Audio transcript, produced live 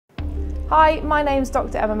Hi, my name's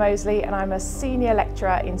Dr. Emma Mosley and I'm a Senior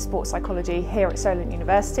Lecturer in Sports Psychology here at Solent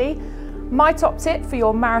University. My top tip for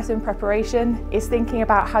your marathon preparation is thinking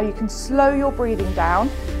about how you can slow your breathing down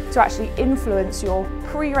to actually influence your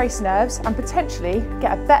pre-race nerves and potentially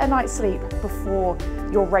get a better night's sleep before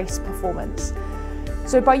your race performance.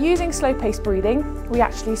 So by using slow-paced breathing, we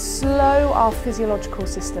actually slow our physiological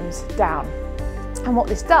systems down. And what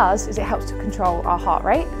this does is it helps to control our heart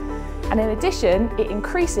rate. And in addition, it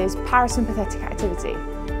increases parasympathetic activity.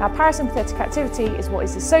 Now, parasympathetic activity is what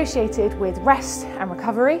is associated with rest and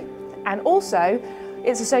recovery, and also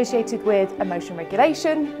it's associated with emotion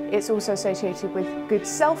regulation. It's also associated with good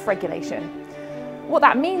self-regulation. What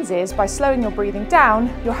that means is by slowing your breathing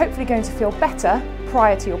down, you're hopefully going to feel better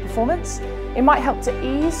prior to your performance. It might help to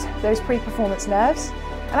ease those pre-performance nerves.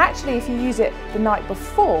 And actually, if you use it the night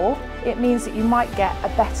before, it means that you might get a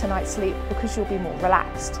better night's sleep because you'll be more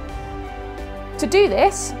relaxed. To do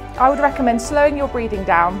this, I would recommend slowing your breathing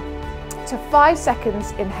down to 5 seconds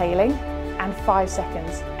inhaling and 5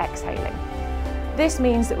 seconds exhaling. This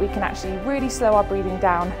means that we can actually really slow our breathing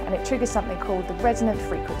down, and it triggers something called the resonant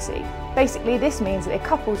frequency. Basically, this means that it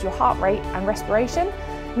couples your heart rate and respiration,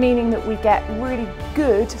 meaning that we get really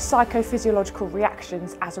good psychophysiological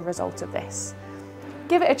reactions as a result of this.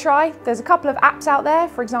 Give it a try. There's a couple of apps out there.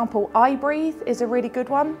 For example, iBreathe is a really good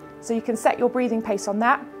one. So you can set your breathing pace on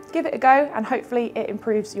that. Give it a go and hopefully it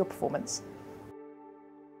improves your performance.